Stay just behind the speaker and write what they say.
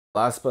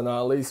Last but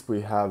not least,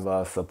 we have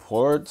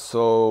support.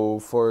 So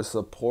for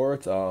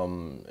support,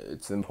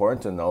 it's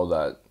important to know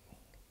that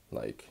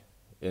like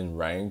in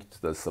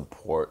ranked,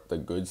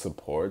 the good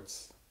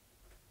supports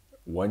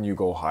when you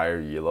go higher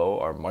elo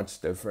are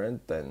much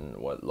different than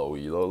what low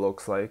elo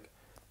looks like,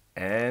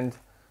 and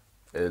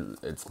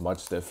it's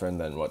much different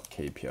than what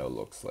KPL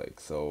looks like.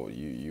 So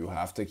you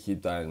have to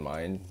keep that in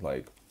mind.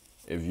 Like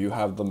if you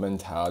have the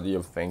mentality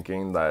of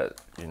thinking that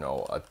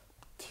a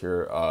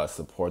tier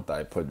support that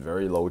I put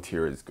very low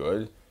tier is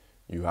good,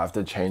 you have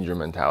to change your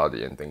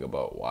mentality and think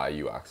about why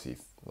you actually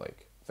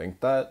like think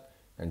that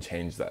and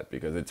change that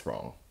because it's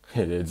wrong.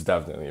 It's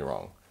definitely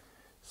wrong.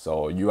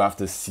 So you have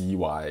to see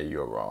why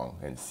you're wrong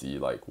and see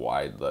like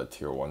why the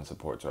tier 1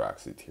 supports are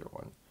actually tier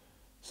 1.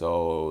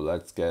 So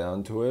let's get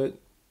onto it.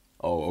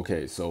 Oh,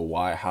 okay. So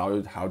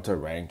how to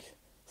rank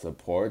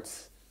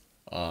supports?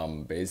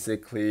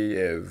 Basically,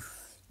 if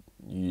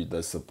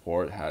the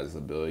support has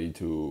ability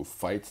to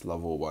fight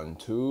level 1,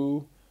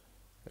 2,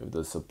 if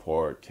the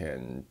support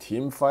can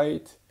team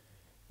fight,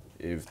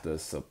 if the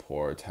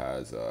support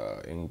has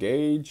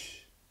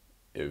engage,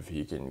 if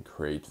he can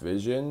create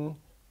vision,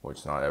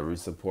 which not every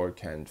support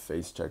can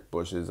face check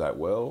bushes at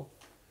will,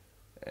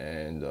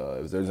 and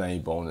if there's any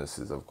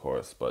bonuses, of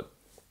course. But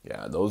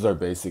yeah, those are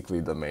basically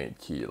the main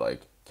key.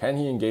 Like, can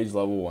he engage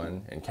level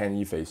 1 and can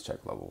he face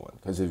check level 1?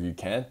 Because if you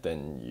can't,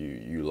 then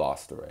you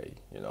lost already.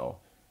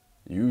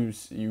 You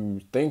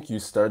think you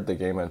start the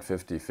game at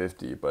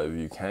 50-50, but if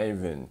you can't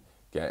even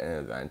get an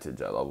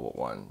advantage at level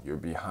 1, you're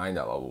behind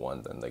at level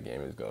 1, then the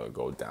game is going to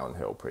go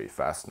downhill pretty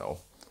fast. No.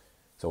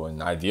 So in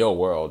an ideal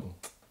world,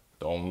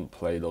 don't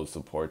play those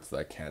supports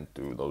that can't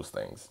do those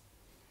things.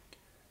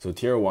 So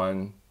tier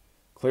 1,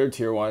 clear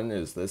tier 1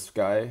 is this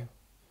guy.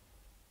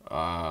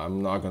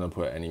 I'm not going to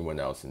put anyone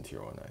else in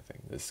tier 1, I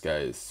think. This guy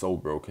is so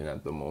broken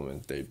at the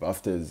moment. They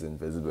buffed his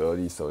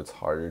invisibility, so it's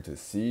harder to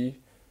see.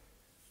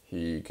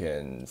 He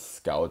can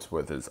scout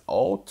with his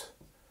ult.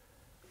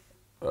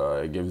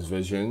 It gives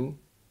vision.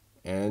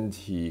 And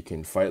he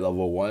can fight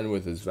level 1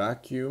 with his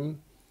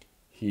vacuum.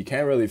 He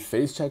can't really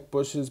face check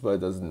bushes, but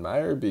it doesn't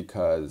matter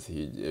because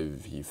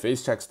if he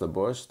face checks the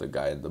bush, the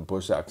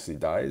bush actually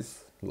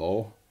dies.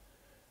 Lol.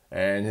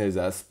 And his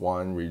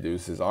S1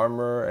 reduces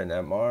armor and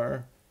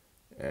MR.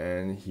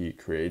 And he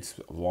creates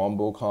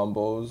wombo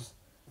combos.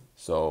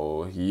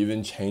 So he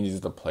even changes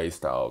the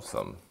playstyle of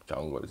some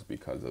junglers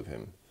because of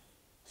him.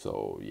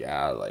 So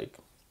yeah, like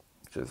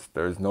just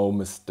there's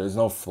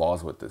no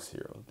flaws with this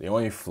hero. The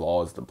only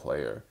flaw is the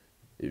player.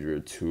 If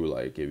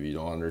you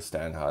don't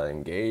understand how to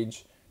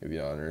engage, if you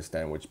don't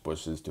understand which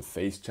bushes to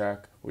face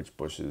check, which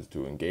bushes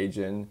to engage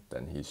in,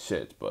 then he's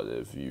shit. But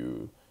if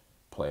you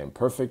play him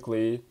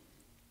perfectly,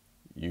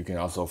 you can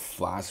also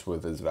flash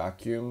with his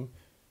vacuum.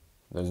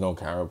 There's no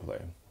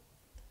counterplay.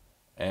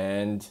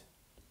 And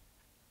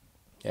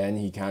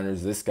he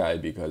counters this guy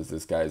because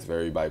this guy is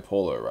very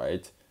bipolar,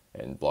 right?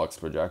 And blocks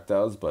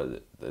projectiles,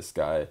 but this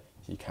guy,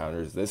 he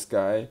counters this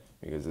guy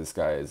because this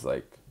guy is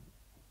like,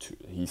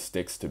 he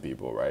sticks to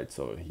people, right?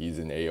 So he's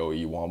an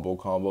AoE wombo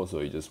combo, so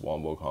he just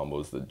wombo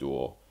combos the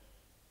duel.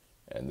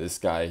 And this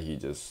guy, he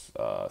just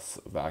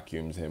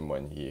vacuums him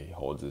when he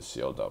holds his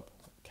shield up,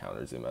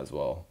 counters him as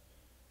well.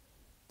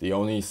 The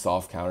only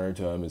soft counter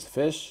to him is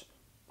fish,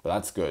 but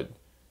that's good.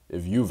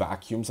 If you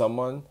vacuum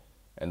someone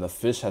and the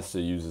fish has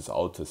to use his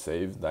ult to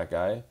save that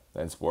guy,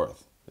 then it's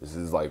worth. This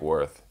is like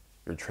worth.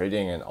 You're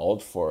trading an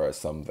ult for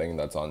something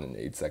that's on an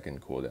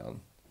 8-second cooldown.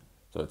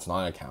 So it's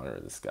not a counter,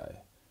 this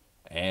guy.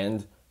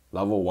 And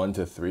level 1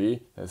 to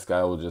 3, this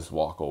guy will just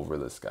walk over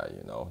this guy,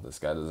 This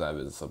guy doesn't have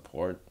his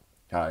support.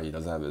 He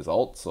doesn't have his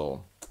ult,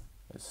 so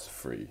it's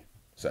free.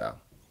 So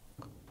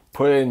yeah.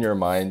 Put it in your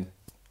mind.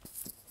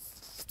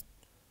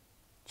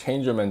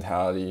 Change your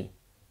mentality.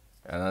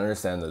 And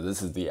understand that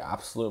this is the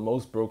absolute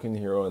most broken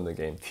hero in the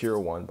game. Tier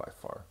 1 by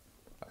far.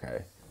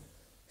 Okay.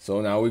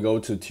 So now we go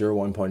to tier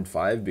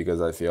 1.5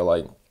 because I feel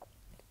like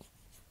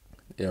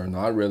they're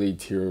not really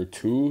tier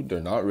 2. They're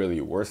not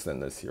really worse than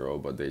this hero,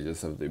 but they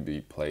just have to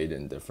be played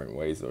in different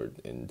ways or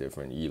in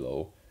different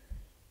elo.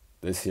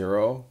 This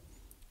hero,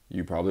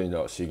 you probably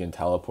know, she can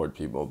teleport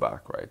people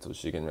back, right? So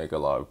she can make a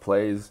lot of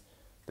plays.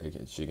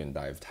 She can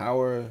dive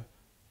tower,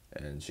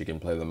 and she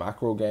can play the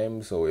macro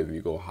game. So if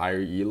you go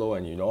higher elo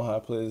and you know how to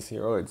play this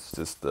hero, it's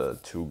just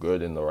too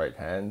good in the right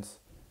hands.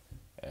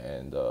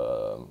 And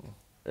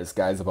this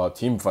guy's about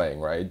team fighting,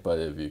 right? But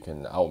if you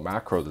can out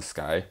macro this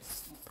guy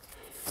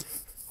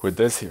with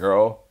this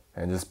hero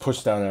and just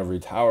push down every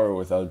tower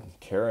without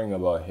caring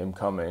about him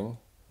coming,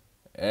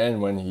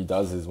 and when he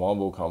does his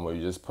wombo combo,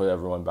 you just put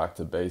everyone back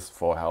to base,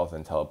 full health,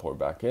 and teleport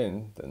back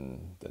in,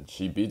 then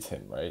she beats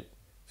him, right?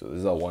 So this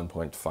is a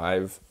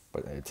 1.5,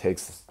 but it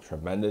takes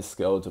tremendous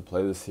skill to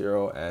play this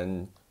hero,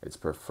 and it's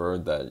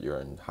preferred that you're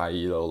in high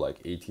elo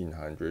like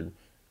 1800,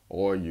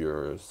 or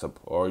your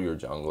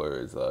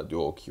jungler is a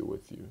dual queue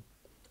with you.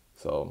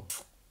 So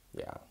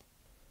yeah.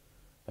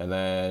 And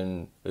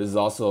then this is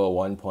also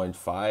a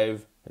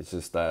 1.5. It's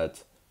just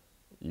that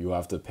you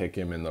have to pick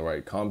him in the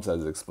right comps,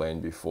 as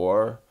explained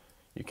before.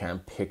 You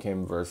can't pick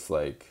him versus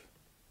like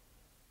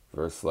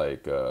versus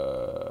like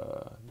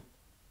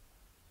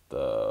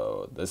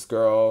this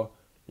girl.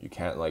 You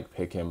can't like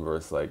pick him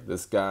versus like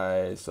this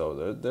guy.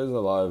 So there's a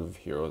lot of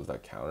heroes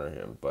that counter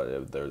him. But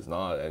if there's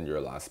not, and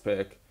your last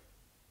pick,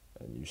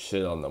 and you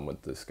shit on them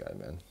with this guy,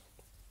 man.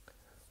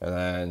 And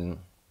then,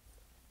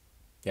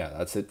 yeah,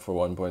 that's it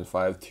for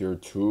 1.5. Tier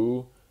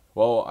 2.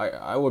 Well,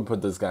 I would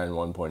put this guy in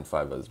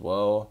 1.5 as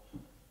well.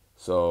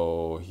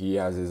 So he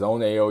has his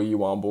own AoE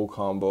wombo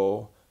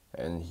combo,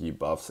 and he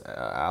buffs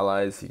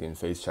allies. He can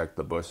face check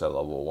the bush at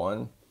level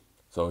 1.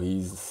 So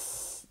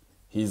he's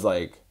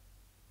like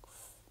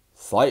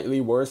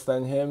slightly worse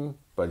than him,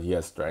 but he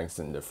has strengths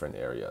in different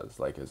areas,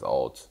 like his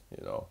ult,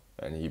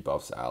 and he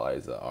buffs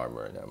allies,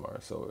 armor and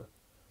MR. So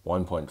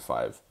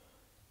 1.5.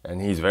 And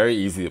he's very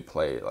easy to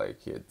play.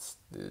 Like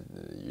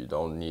you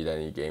don't need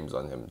any games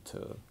on him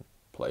to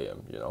play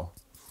him,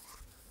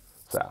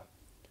 So yeah,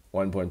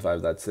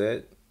 1.5. That's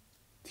it.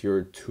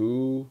 Tier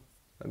 2.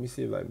 Let me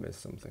see if I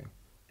missed something.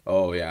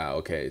 Oh yeah,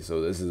 okay.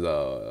 So this is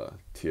a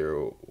tier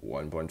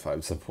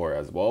 1.5 support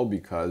as well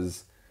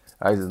because,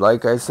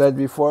 like I said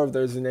before, if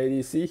there's an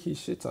ADC, he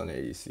shits on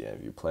ADC, and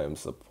if you play him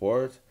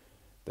support,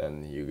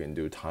 then you can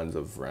do tons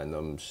of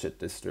random shit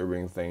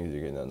disturbing things.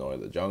 You can annoy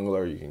the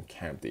jungler. You can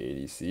camp the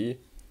ADC.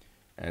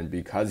 And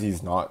because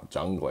he's not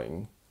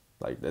jungling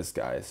like this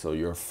guy, so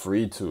you're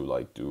free to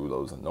like do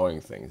those annoying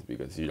things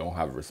because you don't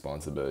have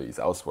responsibilities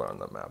elsewhere on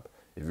the map.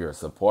 If you're a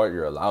support,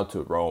 you're allowed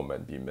to roam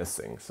and be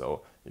missing.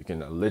 So you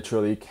can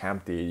literally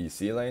camp the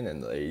ADC lane,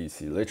 and the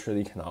ADC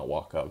literally cannot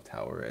walk up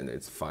tower, and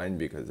it's fine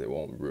because it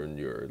won't ruin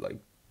your like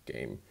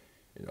game.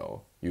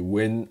 You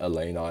win a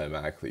lane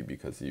automatically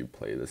because you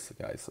play this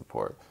guy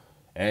support.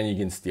 And you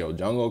can steal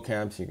jungle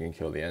camps, you can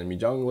kill the enemy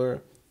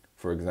jungler.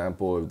 For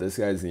example, if this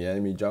guy is the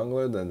enemy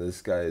jungler, then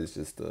this guy is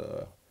just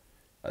a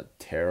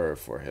terror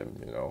for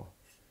him,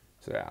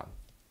 So yeah,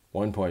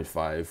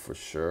 1.5 for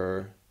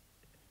sure.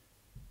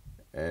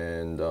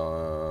 And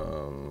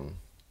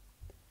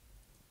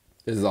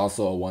this is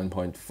also a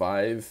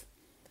 1.5,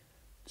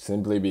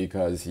 simply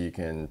because he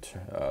can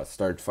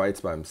start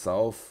fights by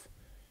himself.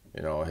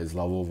 His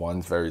level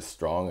 1's very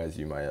strong, as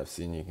you might have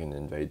seen. You can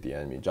invade the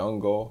enemy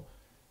jungle.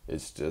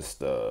 It's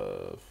just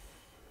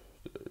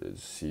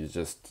he's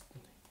just,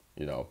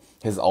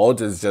 his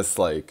ult is just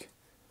like,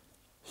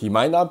 he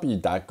might not be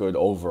that good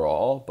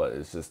overall, but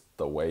it's just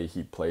the way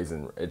he plays,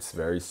 and it's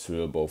very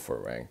suitable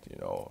for ranked.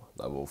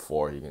 Level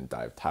 4, he can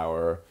dive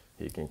tower,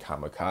 he can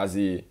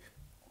kamikaze.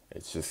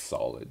 It's just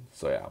solid.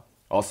 So yeah,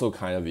 also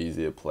kind of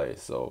easy to play.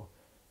 So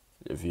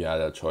if you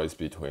had a choice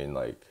between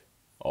like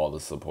all the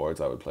supports,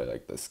 I would play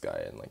like this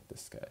guy and like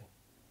this guy.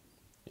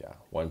 Yeah,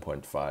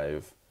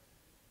 1.5.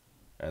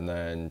 And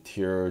then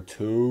tier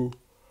 2.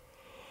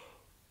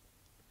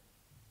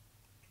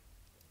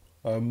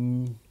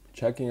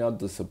 Checking out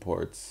the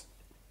supports.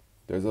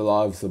 There's a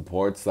lot of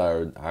supports that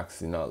are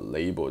actually not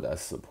labeled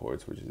as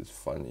supports, which is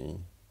funny.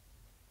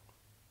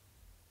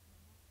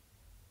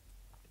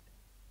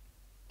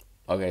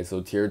 Okay,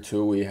 so tier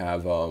 2 we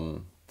have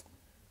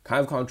kind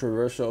of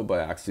controversial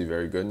but actually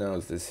very good now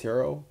is this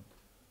hero.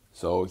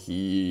 So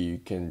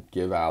he can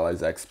give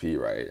allies XP,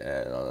 right?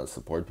 And on a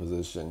support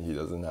position, he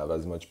doesn't have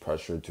as much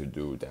pressure to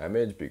do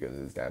damage because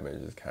his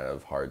damage is kind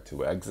of hard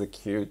to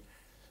execute.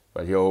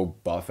 But he'll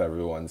buff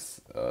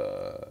everyone's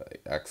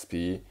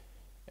XP,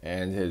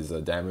 and his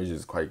damage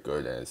is quite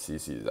good, and his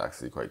CC is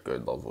actually quite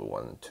good, level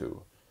 1 and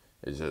 2.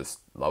 It's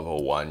just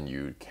level 1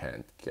 you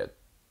can't get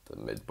the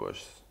mid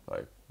bush,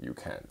 like you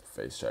can't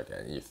face check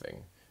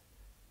anything.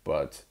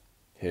 But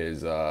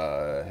his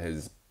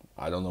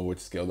I don't know which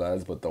skill that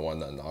is, but the one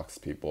that knocks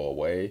people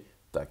away,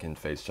 that can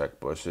face check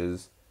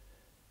bushes.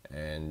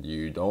 And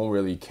you don't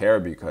really care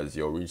because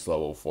you'll reach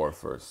level 4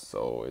 first,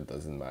 so it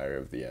doesn't matter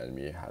if the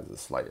enemy has a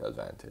slight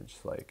advantage.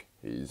 Like,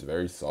 he's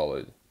very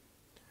solid.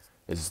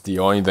 It's the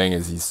only thing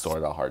is he's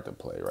sort of hard to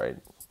play, right?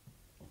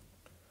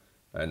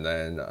 And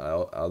then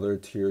other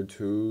tier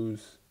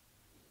 2s.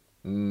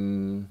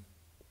 I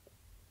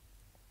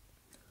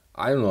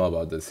don't know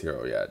about this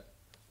hero yet.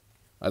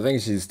 I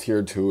think she's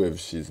tier 2 if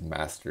she's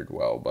mastered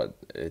well, but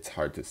it's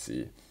hard to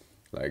see.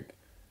 Like,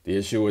 the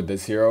issue with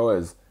this hero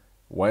is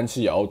when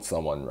she ults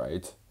someone,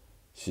 right,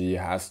 she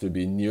has to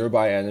be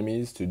nearby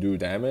enemies to do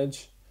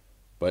damage.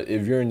 But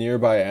if you're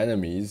nearby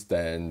enemies,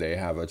 then they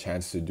have a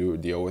chance to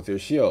deal with your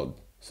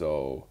shield.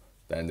 So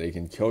then they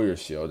can kill your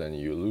shield and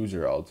you lose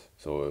your ult.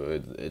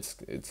 So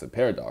it's a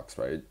paradox,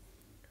 right?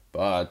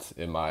 But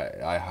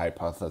I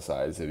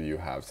hypothesize if you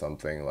have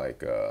something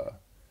like a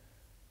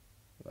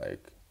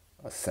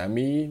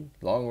semi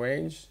long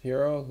range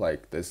hero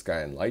like this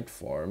guy in light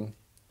form,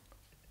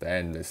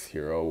 then this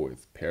hero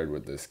paired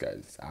with this guy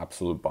is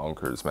absolute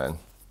bonkers, man.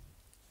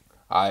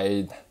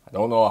 I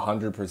don't know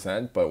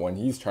 100%, but when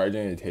he's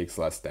charging, it takes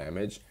less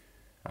damage.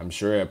 I'm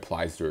sure it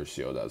applies to her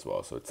shield as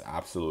well, so it's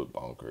absolute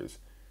bonkers.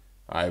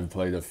 I've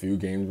played a few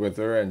games with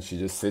her, and she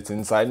just sits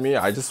inside me.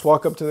 I just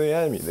walk up to the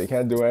enemy. They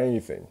can't do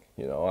anything.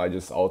 I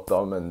just ult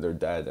them, and they're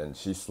dead, and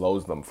she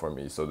slows them for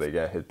me, so they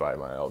get hit by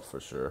my ult for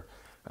sure.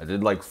 I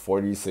did like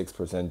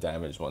 46%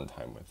 damage one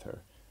time with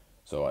her.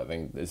 So I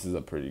think this is a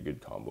pretty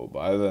good combo. But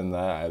other than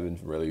that, I haven't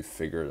really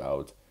figured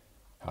out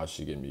how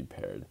she can be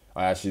paired.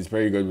 She's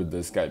pretty good with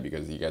this guy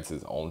because he gets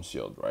his own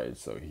shield, right?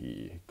 So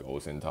he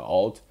goes into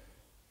ult,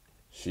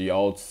 she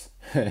ults,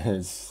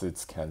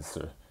 it's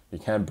cancer. You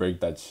can't break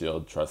that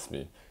shield, trust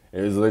me.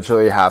 It was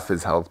literally half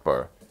his health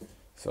bar.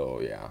 So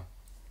yeah,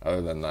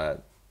 other than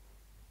that,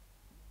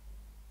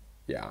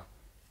 yeah.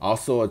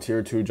 Also a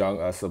tier 2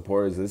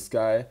 support is this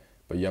guy,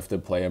 but you have to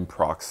play in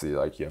proxy.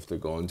 Like you have to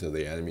go into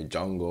the enemy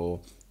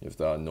jungle, you have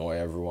to annoy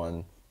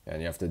everyone,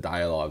 and you have to die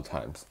a lot of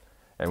times.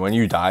 And when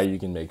you die, you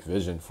can make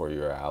vision for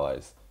your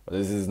allies. But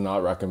this is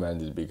not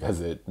recommended because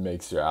it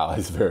makes your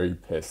allies very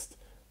pissed.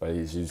 But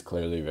she's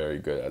clearly very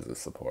good as a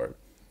support.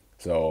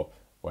 So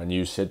when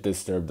you shit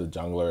disturb the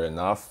jungler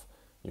enough,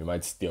 you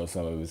might steal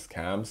some of his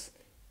camps,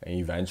 and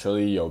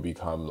eventually you'll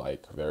become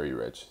like very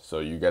rich. So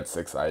you get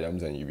 6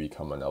 items and you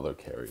become another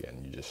carry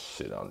and you just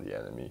shit on the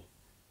enemy.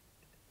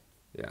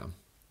 Yeah.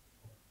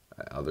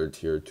 Other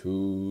tier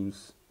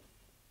 2s.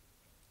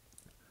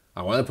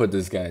 I want to put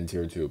this guy in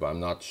tier 2, but I'm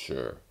not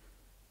sure.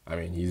 I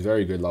mean, he's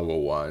very good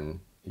level 1.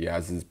 He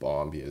has his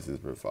bomb, he has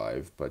his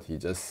revive, but he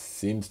just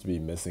seems to be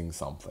missing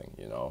something,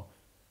 you know?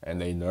 And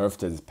they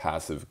nerfed his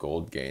passive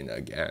gold gain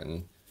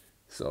again.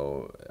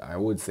 So I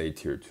would say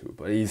tier 2,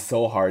 but he's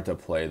so hard to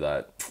play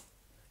that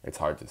it's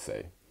hard to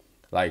say.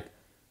 Like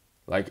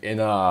in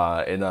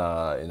a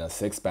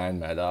 6-ban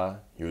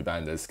meta, you would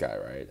ban this guy,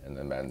 right? And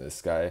then ban this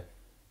guy.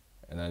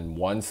 And then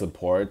one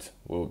support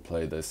will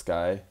play this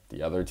guy,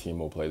 the other team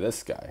will play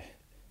this guy.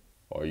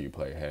 Or you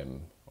play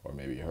him, or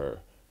maybe her,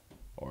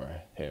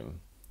 or him.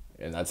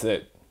 And that's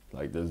it.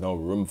 Like there's no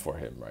room for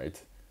him, right?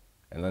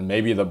 And then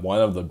maybe one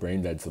of the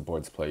brain dead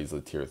supports plays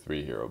a tier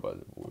 3 hero, but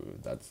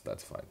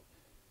that's fine.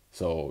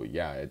 So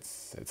yeah,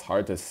 it's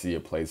hard to see a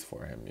place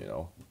for him, you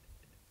know?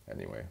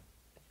 Anyway.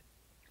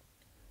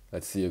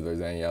 Let's see if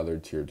there's any other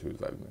tier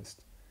 2s I've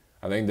missed.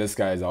 I think this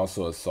guy is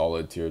also a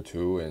solid tier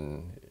 2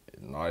 and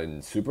not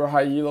in super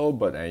high elo,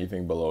 but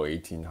anything below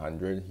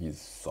 1800,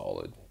 he's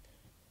solid.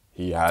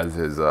 He has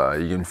his,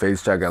 he can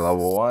face check at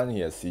level 1,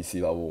 he has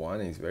CC level 1,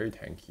 he's very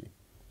tanky.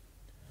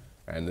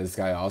 And this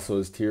guy also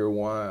is tier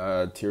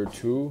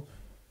 2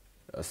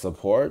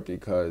 support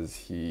because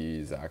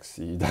he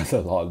does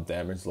a lot of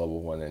damage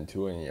level 1 and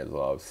 2 and he has a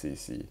lot of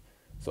CC.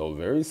 So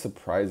very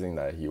surprising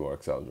that he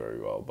works out very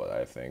well, but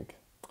I think,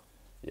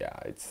 yeah,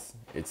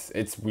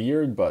 it's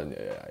weird, but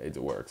it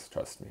works,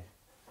 trust me.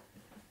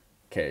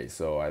 Okay,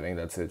 so I think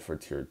that's it for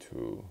tier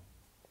 2.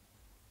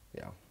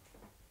 Yeah.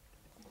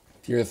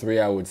 Tier 3,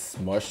 I would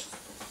smush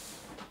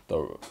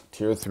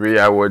tier 3,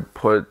 I would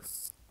put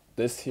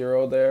this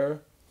hero there.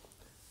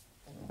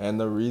 And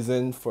the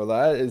reason for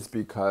that is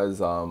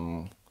because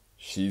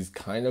she's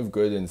kind of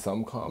good in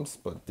some comps,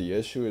 but the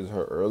issue is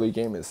her early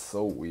game is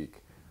so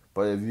weak.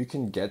 But if you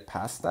can get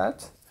past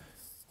that,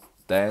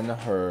 then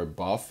her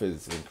buff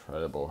is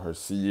incredible. Her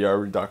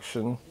CDR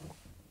reduction,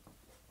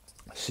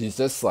 she's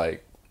just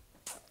like,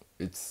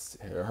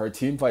 her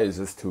team fight is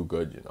just too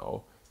good, you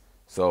know?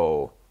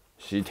 So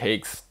she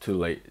takes too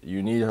late.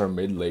 You need her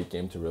mid-late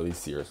game to really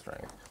see her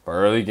strength. But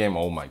early game,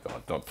 oh my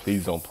god,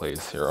 please don't play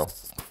this hero.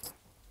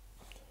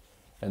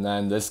 And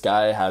then this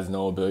guy has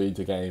no ability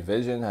to get any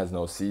vision, has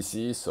no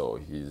CC, so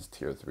he's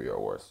tier 3 or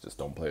worse. Just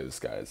don't play this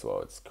guy as well,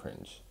 it's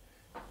cringe.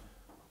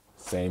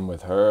 Same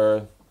with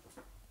her.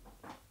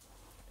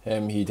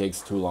 He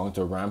takes too long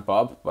to ramp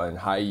up, but in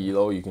high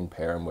elo you can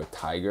pair him with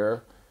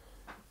Tiger.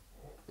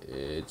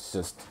 It's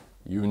just,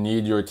 you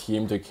need your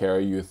team to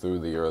carry you through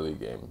the early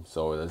game.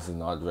 So this is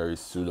not very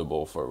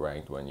suitable for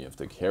ranked when you have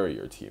to carry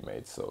your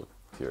teammates. So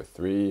tier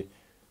 3,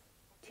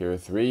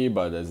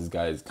 but this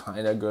guy is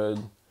kind of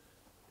good.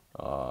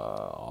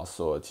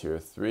 Also a tier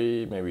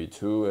 3, maybe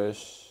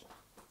 2-ish.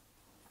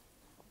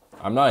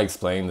 I'm not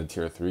explaining the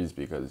tier 3s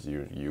because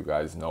you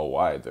guys know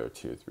why they're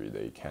tier 3.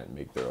 They can't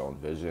make their own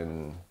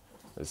vision.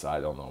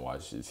 I don't know why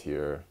she's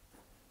here.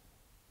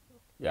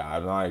 Yeah,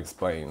 I'm not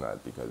explaining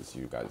that because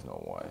you guys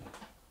know why.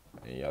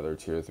 Any other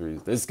tier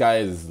 3s? This guy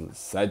is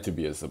said to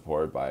be a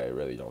support, but I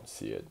really don't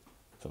see it.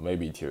 So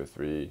maybe tier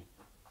 3.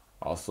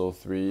 Also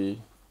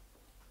 3.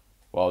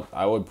 Well,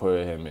 I would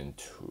put him in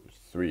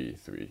 3,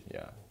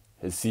 yeah.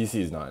 His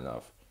CC is not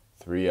enough.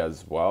 3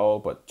 as well,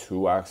 but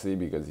 2 actually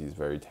because he's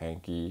very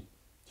tanky.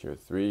 Tier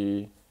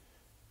 3,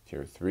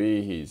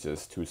 he's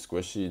just too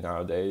squishy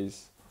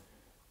nowadays.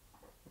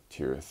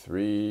 Tier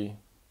 3,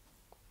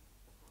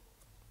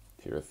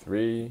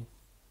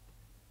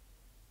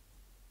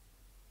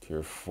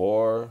 tier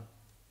 4.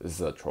 This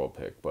is a troll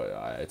pick, but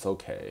it's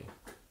okay.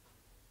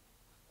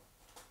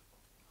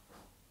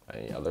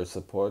 Any other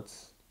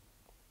supports?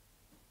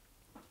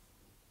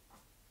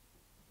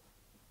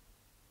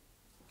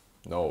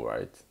 No,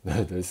 right?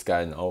 This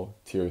guy, no.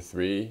 Tier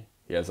 3,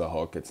 he has a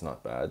hook, it's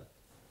not bad.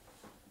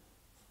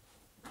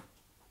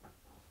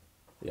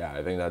 Yeah,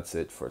 I think that's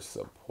it for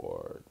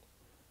support.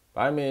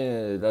 But I mean,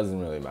 it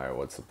doesn't really matter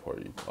what support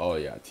you... Oh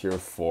yeah, tier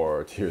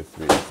 4, tier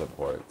 3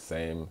 support.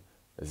 Same.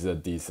 This is a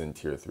decent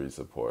tier 3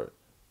 support.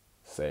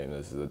 Same,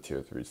 this is a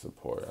tier 3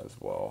 support as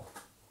well.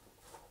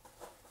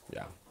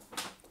 Yeah.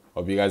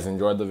 Hope you guys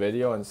enjoyed the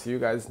video and see you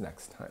guys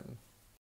next time.